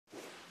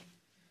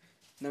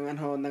nangan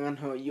ho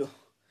yo,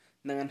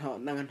 nangan ho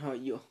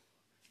yo,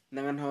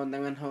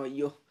 nangan ho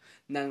yo,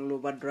 nang lu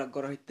badra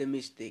goroh ite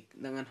mistik,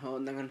 nangan ho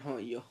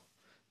yo,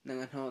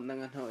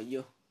 nangan ho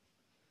yo,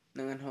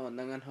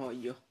 nangan ho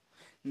yo.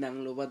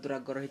 Nang lo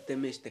badra goroh ite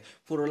mistik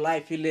for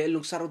life ile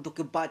lung saru do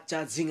ke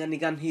baca zingan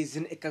igan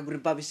hizin ekaguri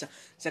babisa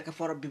saka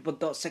fora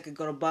bibodo saka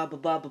goro ba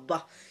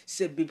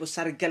se bibo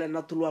sari gele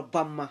na tulua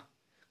bamma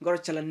goro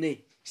chala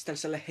ne stal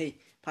sala hey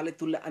pale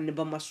tula ane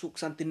bamma suk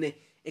santine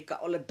eka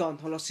ole don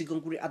holo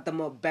sigon guri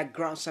adamo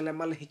background sala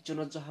male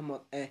hichono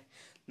jahamot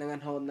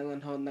nangan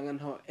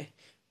ho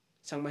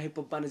sang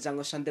mahipo bana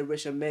jango sande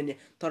resha mania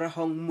tora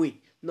hong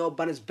mui no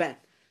banas band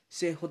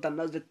se hotan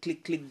na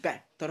click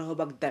back tora ho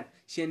bag dam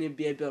se ni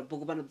behavior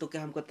buku bana to ke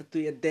ham ko tatu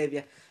ya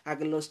devia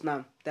aga los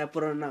nam ta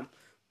puro nam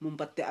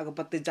mumpate aga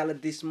pate jala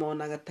this mo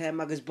naga ta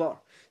magas bor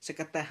se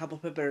kata habo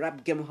pepe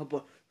rap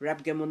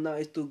game na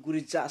itu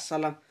guri ja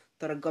salam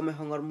tora gome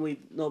hongor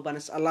mui no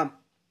banas alam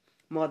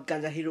mod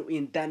ganja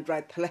heroin dan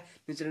right hale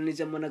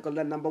nije mana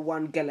golda number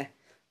 1 gele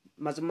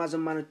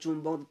mazam mana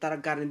chumbong tara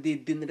garin di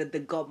din de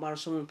gob mar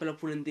somon pela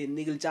punin di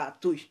nigil ja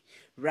tui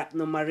rap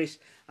no maris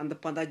and the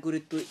pandai guri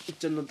tu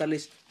ichon no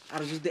dalis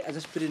arjus de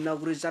ajas piri na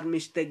guri jar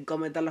mistake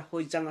gome dala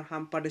hoi jangar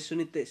ham pade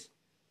sunites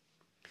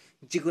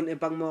jigun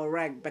ebang mo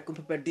rag bakum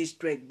pepe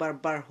district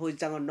bar hoi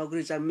jangar no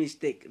guri jar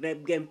mistake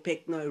rap game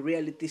fake no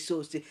reality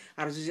show si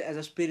arjus de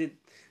ajas spirit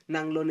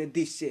nang lo ne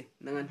disse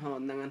nangan ho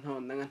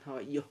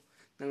yo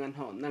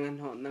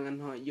nangan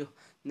ho yo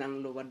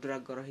nang lo wadra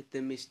goro hite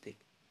mistake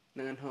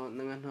nangan ho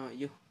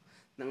yo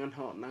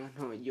nangan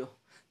ho yo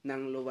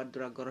nang lo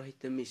wadra goro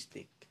hite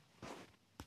mistake